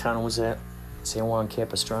what town was that? San Juan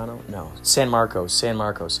Capistrano? No, San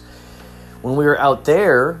Marcos. When we were out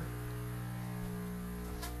there,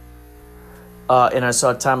 and I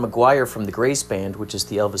saw Tom McGuire from the Grace Band, which is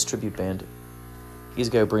the Elvis tribute band. He's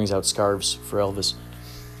the guy who brings out scarves for Elvis.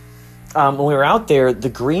 When we were out there, the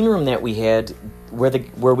green room that we had,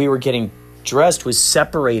 where we were getting dressed, was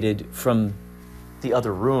separated from the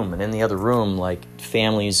other room. And in the other room, like,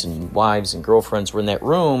 families and wives and girlfriends were in that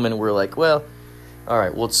room. And we're like, well, all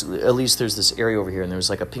right, well, at least there's this area over here. And there was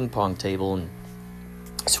like a ping pong table. And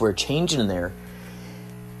so we're changing in there.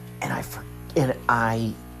 And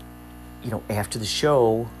I, you know, after the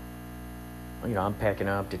show, you know, I'm packing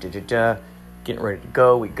up, getting ready to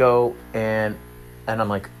go. We go, and I'm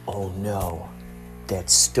like, oh no,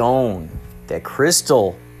 that stone, that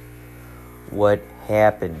crystal, what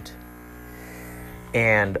happened?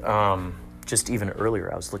 And just even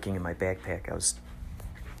earlier, I was looking in my backpack.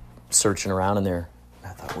 searching around in there. I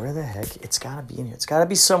thought, where the heck? It's got to be in here. It's got to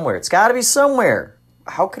be somewhere. It's got to be somewhere.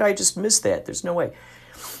 How could I just miss that? There's no way.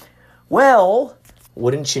 Well,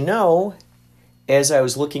 wouldn't you know, as I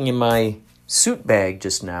was looking in my suit bag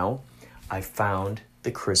just now, I found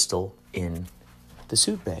the crystal in the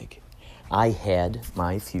suit bag. I had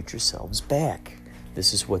my future selves back.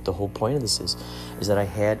 This is what the whole point of this is that I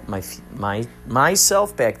had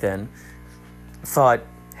myself back then thought,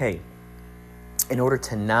 hey, in order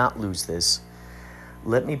to not lose this,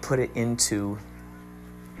 let me put it into,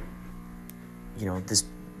 this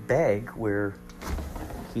bag where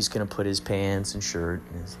he's going to put his pants and shirt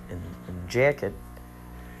and jacket,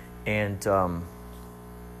 and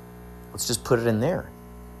let's just put it in there,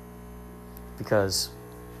 because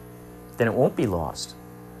then it won't be lost.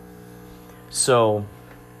 So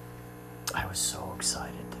I was so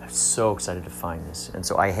excited. I was so excited to find this. And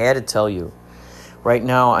so I had to tell you, right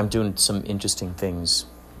now I'm doing some interesting things.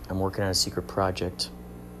 I'm working on a secret project.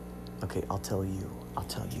 Okay, I'll tell you,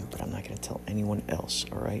 but I'm not going to tell anyone else,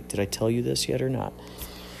 all right? Did I tell you this yet or not?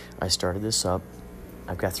 I started this up.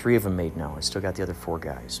 I've got 3 of them made now. I still got the other 4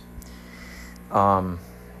 guys. They're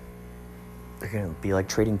going to be like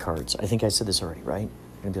trading cards. I think I said this already, right?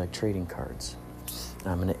 They're going to be like trading cards. And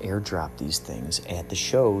I'm going to airdrop these things at the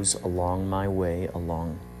shows along my way,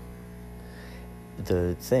 along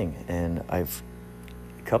the thing. And a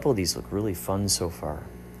couple of these look really fun so far.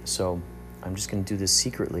 So I'm just going to do this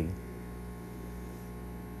secretly.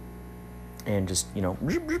 And just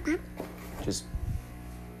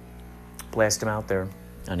blast them out there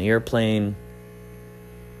on the airplane,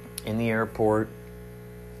 in the airport,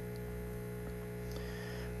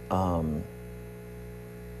 all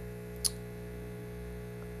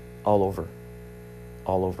over,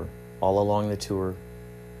 all along the tour.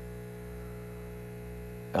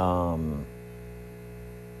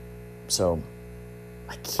 So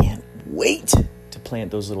I can't wait to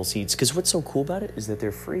plant those little seeds, because what's so cool about it is that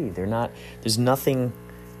they're free. There's nothing,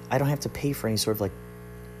 I don't have to pay for any sort of like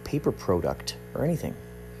paper product or anything.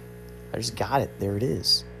 I just got it. There it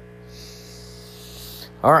is.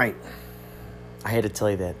 All right. I had to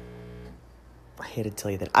tell you that.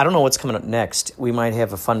 I don't know what's coming up next. We might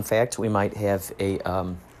have a fun fact. We might have a...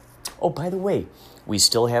 Oh, by the way, we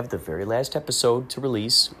still have the very last episode to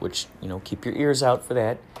release, which, keep your ears out for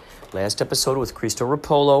that. Last episode with Cristo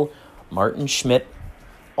Rapolo, Martin Schmidt.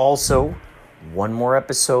 Also, one more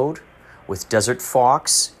episode with Desert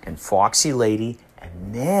Fox and Foxy Lady.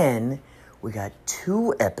 And then we got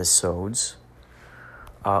 2 episodes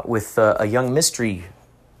with a young mystery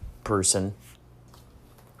person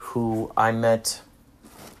who I met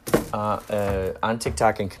on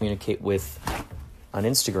TikTok and communicate with on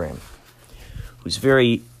Instagram, who's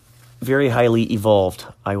very, very highly evolved,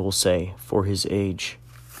 I will say, for his age.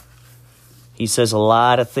 He says a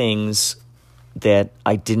lot of things that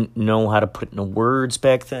I didn't know how to put into words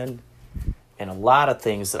back then, and a lot of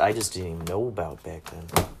things that I just didn't even know about back then.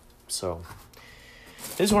 So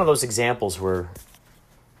this is one of those examples where,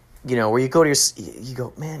 where you go to you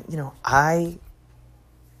go, man, I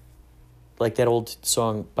like that old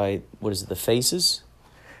song by, The Faces?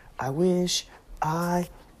 I wish I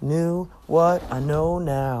knew what I know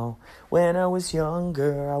now. When I was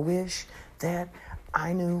younger, I wish that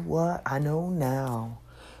I knew what I know now.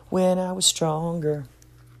 When I was stronger.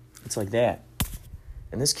 It's like that.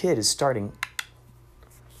 And this kid is starting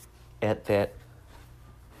at that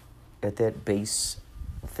base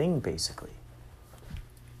thing, basically.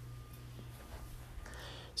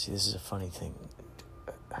 See, this is a funny thing.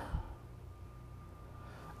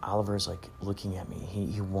 Oliver's like looking at me.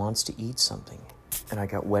 He wants to eat something. And I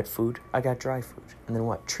got wet food, I got dry food. And then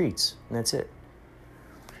what? Treats. And that's it.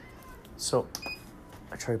 So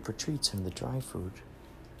I try to put treats in the dry food.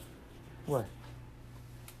 What?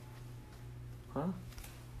 Huh?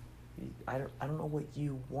 I don't know what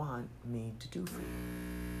you want me to do for you.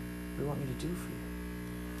 What do you want me to do for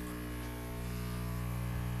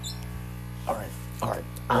you? All right.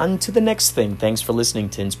 On to the next thing. Thanks for listening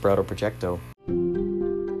to Inspirato Projecto.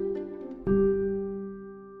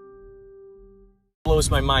 Blows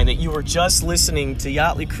my mind that you were just listening to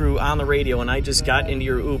Yachtly Crew on the radio and I just got into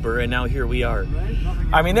your Uber and now here we are.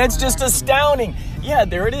 I mean, that's just astounding. Yeah,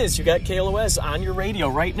 there it is. You got KLOS on your radio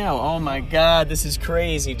right now. Oh my God, this is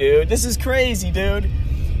crazy, dude.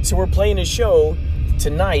 So we're playing a show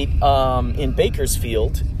tonight in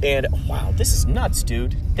Bakersfield, and wow, this is nuts,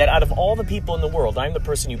 dude. That out of all the people in the world, I'm the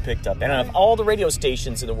person you picked up. And out of all the radio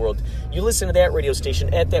stations in the world, you listen to that radio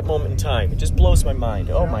station at that moment in time. It just blows my mind.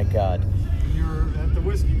 Oh my God.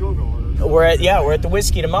 Whiskey Go-Go. We're at the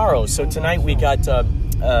Whiskey tomorrow. So tonight we got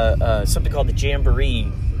something called the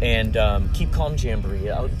Jamboree and Keep Calm Jamboree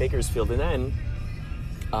out in Bakersfield. And then,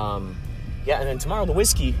 and then tomorrow the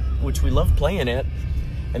Whiskey, which we love playing at.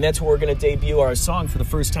 And that's where we're going to debut our song for the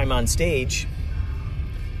first time on stage.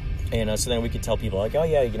 And so then we could tell people, like, oh,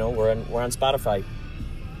 yeah, we're on Spotify.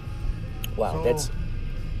 Wow, so,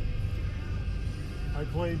 I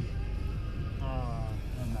played,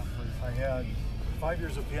 I had 5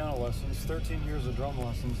 years of piano lessons, 13 years of drum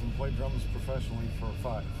lessons, and played drums professionally for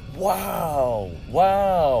 5. Wow.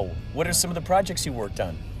 What are some of the projects you worked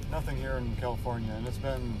on? Nothing here in California, and it's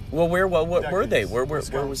been what were they? Where was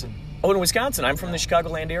it? Oh, in Wisconsin. I'm from the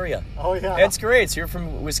Chicagoland area. Oh, yeah. That's great. So you're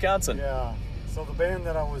from Wisconsin. Yeah. So the band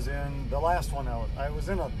that I was in, the last one I was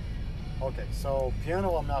in so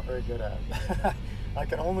piano I'm not very good at. I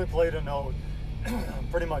can only play the note,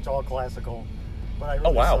 pretty much all classical, but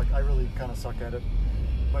I really kind of suck at it.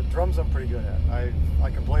 But drums I'm pretty good at. I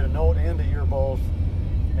can play the note and the ear both,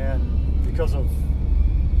 and because of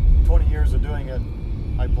 20 years of doing it,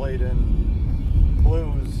 I played in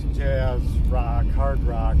blues, jazz, rock, hard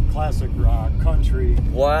rock, classic rock, country.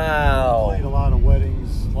 Wow. I played a lot of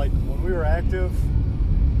weddings. Like when we were active,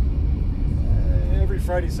 every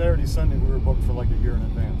Friday, Saturday, Sunday we were booked for like a year in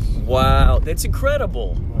advance. Wow, that's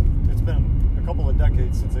incredible. But it's been a couple of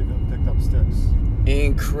decades since they've been picked up sticks.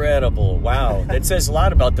 Incredible. Wow. That says a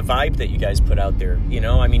lot about the vibe that you guys put out there.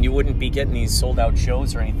 You wouldn't be getting these sold out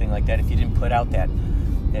shows or anything like that if you didn't put out that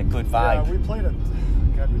good vibe. Yeah, we played a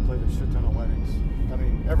shit ton of weddings.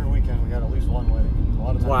 Every weekend we had at least one wedding. A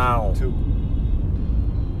lot of times 2.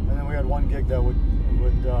 And then we had one gig that would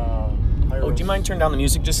hire us. Do you mind turning down the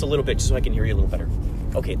music just a little bit, just so I can hear you a little better?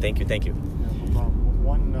 Okay, thank you. Yeah, no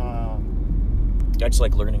problem. I just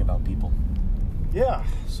like learning about people. Yeah,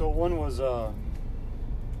 so one was a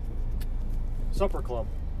supper club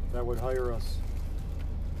that would hire us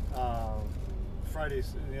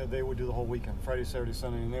Fridays. They would do the whole weekend, Friday, Saturday,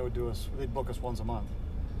 Sunday, and they'd book us once a month,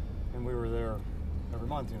 and we were there every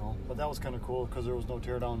month, But that was kind of cool because there was no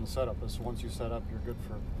tear down in the setup. So once you set up, you're good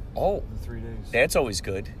for the 3 days. That's always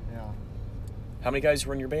good. Yeah. How many guys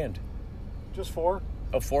were in your band? Just 4.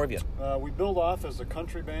 Oh, 4 of you. We billed off as a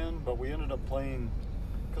country band, but we ended up playing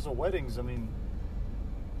because of weddings. It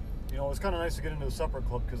was kind of nice to get into the supper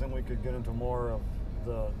club because then we could get into more of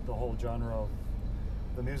the whole genre of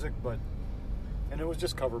the music, and it was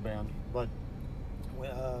just cover band. But we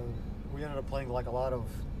ended up playing like a lot of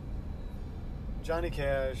Johnny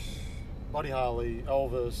Cash, Buddy Holly,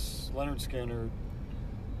 Elvis, Leonard Skinner.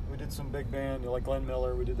 We did some big band, like Glenn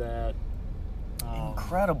Miller. We did that.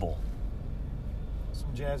 Incredible.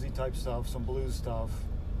 Some jazzy type stuff, some blues stuff.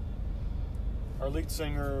 Our lead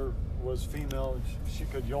singer was female. She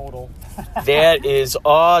could yodel. That is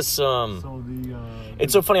awesome. So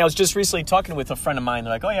it's so funny. I was just recently talking with a friend of mine.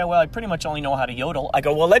 They're like, oh, yeah, well, I pretty much only know how to yodel. I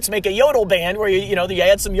go, well, let's make a yodel band where you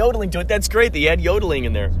add some yodeling to it. That's great that you add yodeling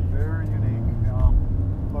in there. It's very unique.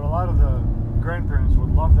 But a lot of the grandparents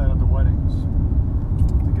would love that at the weddings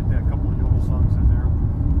to get that couple of yodel songs in there.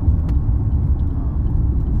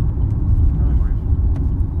 Anyways,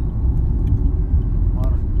 a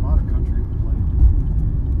lot of country we played.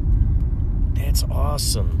 That's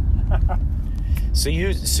awesome. So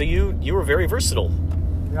you were very versatile.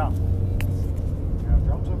 Yeah,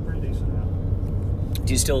 drums are pretty decent now.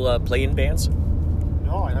 Do you still play in bands?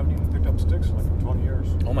 No, I haven't even picked up sticks in like 20 years.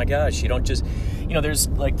 Oh my gosh, you don't just, there's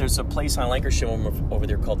a place on Lancashire over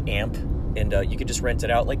there called Amp, and you could just rent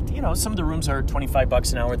it out. Some of the rooms are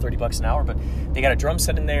 $25 an hour, $30 an hour, but they got a drum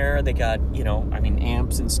set in there. They got,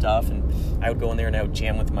 amps and stuff, and I would go in there and I would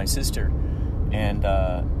jam with my sister. And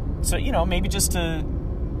so, maybe just to,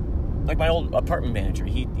 like my old apartment manager,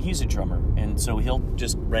 he's a drummer, and so he'll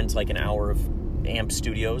just rent like an hour of Amp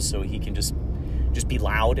studios so he can just be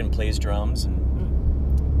loud and play his drums.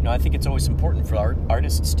 And I think it's always important for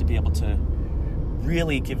artists to be able to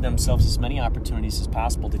really give themselves as many opportunities as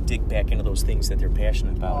possible to dig back into those things that they're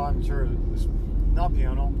passionate about. Oh, I'm sure it's not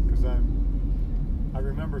piano, because I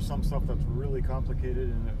remember some stuff that's really complicated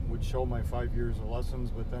and it would show my 5 years of lessons,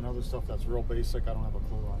 but then other stuff that's real basic I don't have a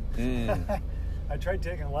clue on. I tried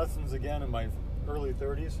taking lessons again in my early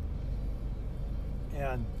 30s,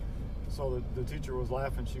 and so the teacher was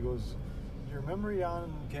laughing. She goes, your memory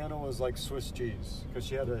on piano was like Swiss cheese, because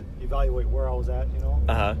she had to evaluate where I was at,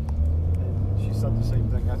 Uh-huh. And she said the same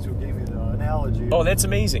thing. That's who gave me the analogy. Oh, that's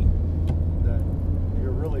amazing. That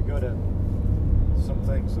you're really good at some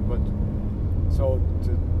things, but so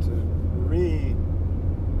to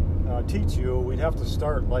teach you, we'd have to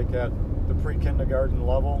start like at the pre-kindergarten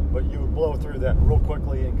level, but you would blow through that real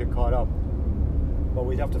quickly and get caught up. But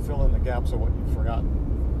we'd have to fill in the gaps of what you've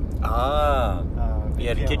forgotten.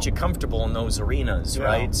 Yeah, to get you comfortable in those arenas, Yeah.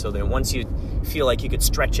 right? So then once you feel like you could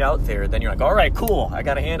stretch out there, then you're like, all right, cool, I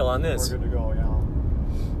got a handle on this. We're good to go,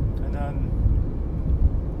 yeah. And then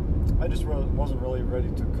I just wasn't really ready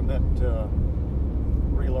to commit to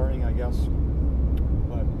relearning, I guess.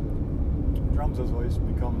 But drums has always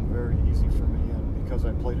become very easy for me, and because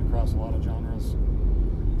I played across a lot of genres.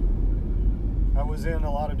 I was in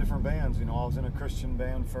a lot of different bands, I was in a Christian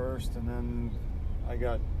band first, and then I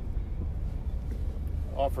got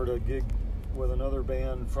offered a gig with another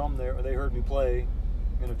band from there. They heard me play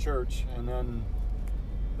in a church, and then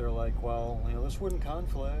they're like, well, this wouldn't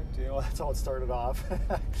conflict. That's how it started off.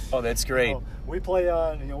 Oh, that's great. We play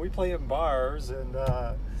in bars, and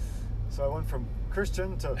so I went from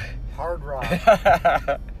Christian to hard rock.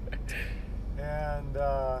 And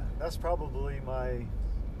that's probably my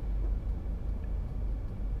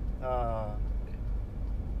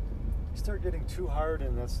you start getting too hard,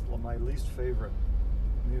 and that's my least favorite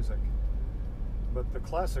music. But the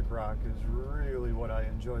classic rock is really what I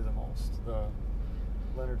enjoy the most. The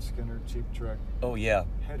Leonard Skinner, Cheap Trick. Oh, yeah.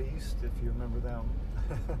 Head East, if you remember them.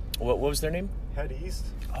 What was their name? Head East.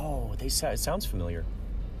 Oh, it sounds familiar.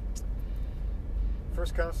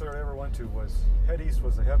 First concert I ever went to was Head East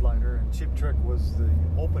was the headliner, and Cheap Trick was the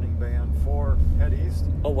opening band for Head East.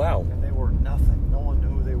 Oh, wow. And they were nothing. No one knew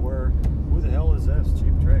who they were. Who the hell is this?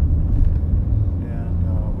 Cheap Trick.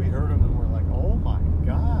 And we heard them, and we're like, oh my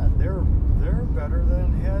God, they're better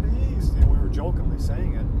than Head East. And we were jokingly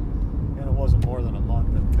saying it, and it wasn't more than a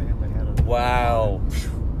month that they had it. Wow.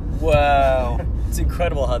 Wow. It's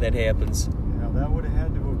incredible how that happens. Yeah, that would have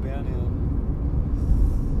had to have been in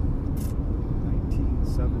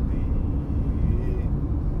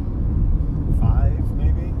 1975,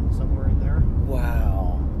 maybe, somewhere in there.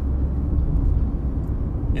 Wow.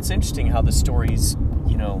 It's interesting how the stories,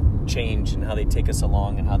 change and how they take us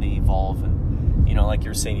along and how they evolve. And, like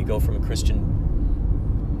you're saying, you go from a Christian,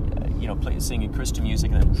 singing Christian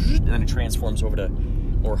music, and then it transforms over to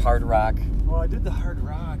more hard rock. Well, I did the hard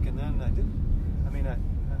rock, and then I'm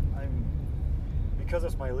because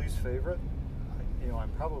it's my least favorite, I'm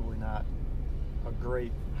probably not a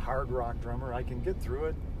great hard rock drummer. I can get through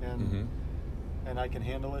it, and I can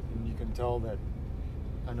handle it, and you can tell that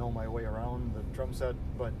I know my way around the drum set,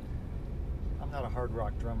 but I'm not a hard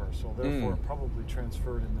rock drummer, so therefore probably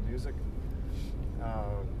transferred in the music.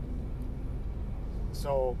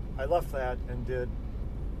 So I left that and did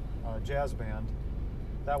a jazz band.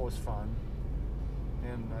 That was fun.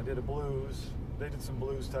 And I did a blues. They did some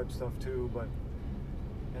blues type stuff too,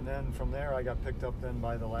 and then from there I got picked up then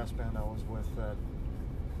by the last band I was with that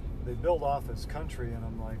they billed off as country, and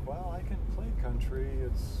I'm like, well, I can play country.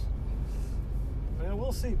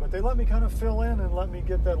 We'll see. But they let me kind of fill in and let me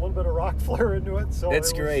get that little bit of rock flair into it. So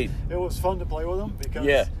That's great. It was fun to play with them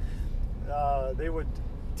because they would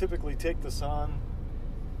typically take the song,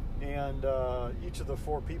 and each of the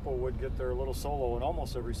four people would get their little solo in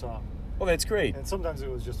almost every song. Well, that's great. And sometimes it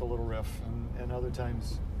was just a little riff, and other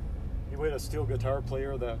times you had a steel guitar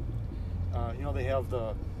player that, they have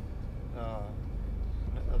the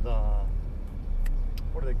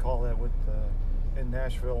what do they call that in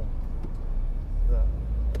Nashville? The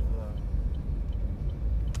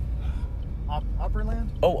Opryland?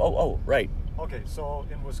 Oh, right. Okay, so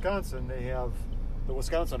in Wisconsin they have the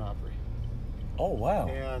Wisconsin Opry. Oh, wow.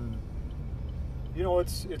 And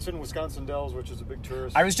it's in Wisconsin Dells, which is a big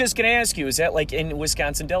tourist. I was just going to ask you, is that like in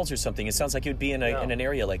Wisconsin Dells or something? It sounds like it would be in an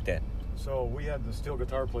area like that. So we had the steel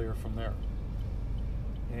guitar player from there,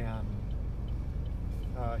 and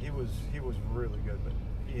he was really good, but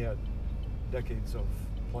he had decades of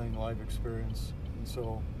playing live experience, and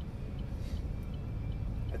so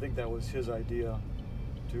I think that was his idea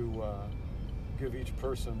to give each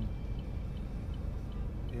person.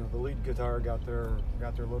 The lead guitar got their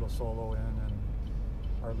little solo in, and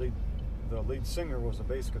the lead singer was a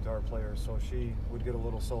bass guitar player, so she would get a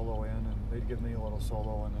little solo in, and they'd give me a little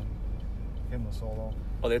solo, and then him the solo.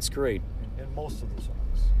 Oh, that's great. In most of the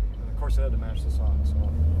songs, and of course it had to match the song, so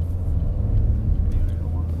you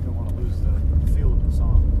don't want to lose the feel of the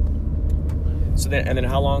song. So then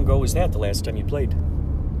how long ago was that? The last time you played?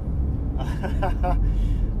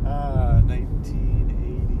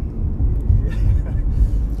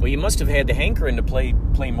 1980. Well, you must have had the hankering to play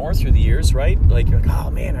more through the years, right? Like, you're like, oh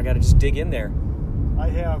man, I got to just dig in there. I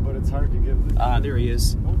have, but it's hard to give. There he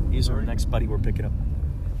is. Oh, He's sorry. our next buddy we're picking up.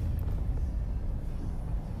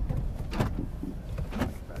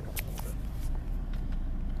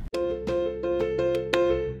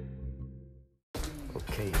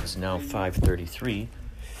 Okay, it's now 5:33.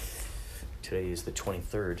 Today is the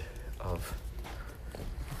 23rd of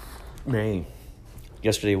May.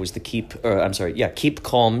 Yesterday was the Keep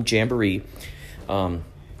Calm Jamboree.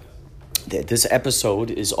 This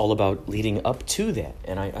episode is all about leading up to that,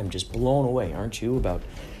 and I'm just blown away, aren't you, about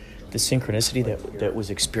the synchronicity that was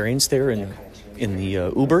experienced there in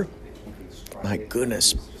the Uber? My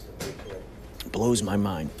goodness, blows my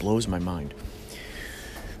mind.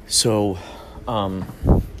 So, blows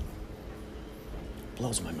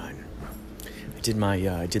my mind.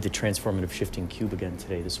 I did the transformative shifting cube again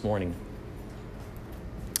this morning.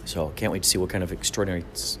 So can't wait to see what kind of extraordinary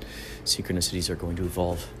synchronicities are going to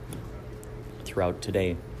evolve throughout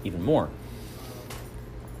today even more.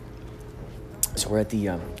 So we're at the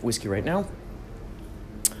whiskey right now.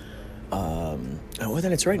 Then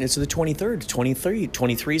it's right. It's the 23rd.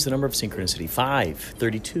 23 is the number of synchronicity.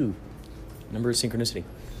 32, number of synchronicity.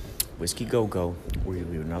 Whiskey Go-Go. We're going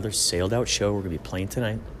to do another sailed out show. We're going to be playing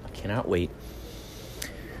tonight. I cannot wait.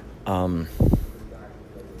 And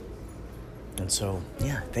so,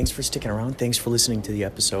 yeah, thanks for sticking around. Thanks for listening to the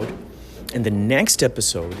episode. And the next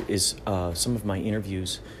episode is some of my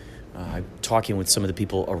interviews. I'm talking with some of the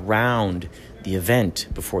people around the event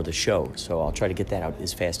before the show. So I'll try to get that out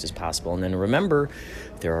as fast as possible. And then remember,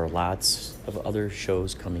 there are lots of other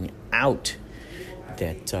shows coming out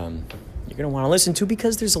that you're going to want to listen to,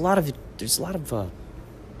 because there's a lot of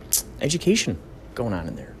education going on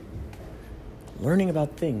in there. Learning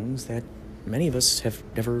about things that many of us have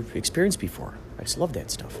never experienced before. I just love that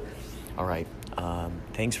stuff. All right.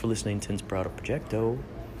 Thanks for listening to Inspirato Projecto.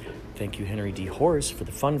 Thank you, Henry D. Horace, for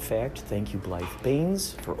the fun fact. Thank you, Blythe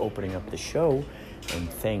Baines, for opening up the show. And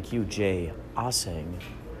thank you, Jay Ossing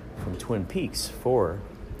from Twin Peaks, for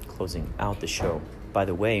closing out the show. By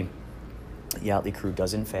the way, Yachtly Crew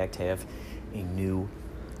does, in fact, have a new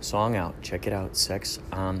song out. Check it out, Sex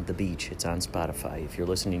on the Beach. It's on Spotify. If you're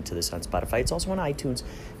listening to this on Spotify, it's also on iTunes.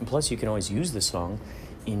 And plus, you can always use the song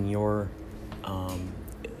in your,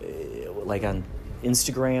 like on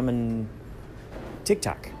Instagram and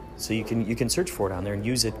TikTok. So you can search for it on there and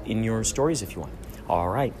use it in your stories if you want. All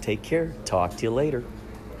right, take care. Talk to you later.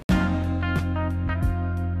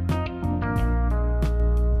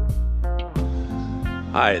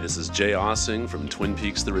 Hi, this is Jay Ossing from Twin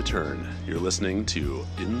Peaks The Return. You're listening to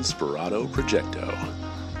Inspirato Projecto.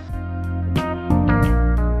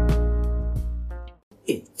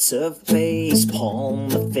 It's a face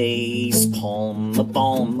palm, a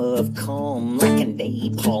balm of calm, like a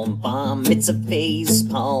napalm bomb. It's a face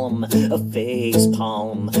palm,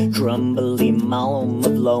 crumbly malm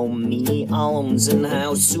of loamy alms. And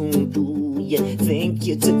how soon do you think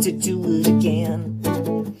you to do it again?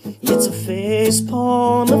 It's a face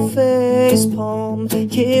palm,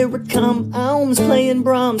 here it come alms, playing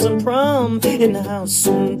Brahms on prom. And how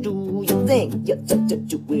soon do you think you to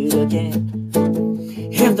do it again?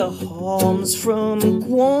 Have the Holmes from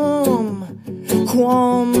Guam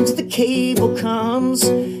to the cable comms.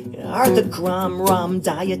 Are the Rom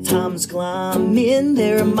diatoms glom in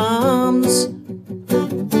their moms?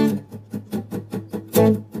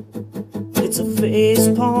 It's a face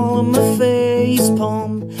palm,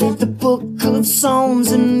 the book of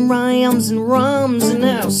psalms and rhymes and rhymes. And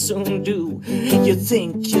how soon do you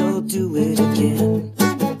think you'll do it again?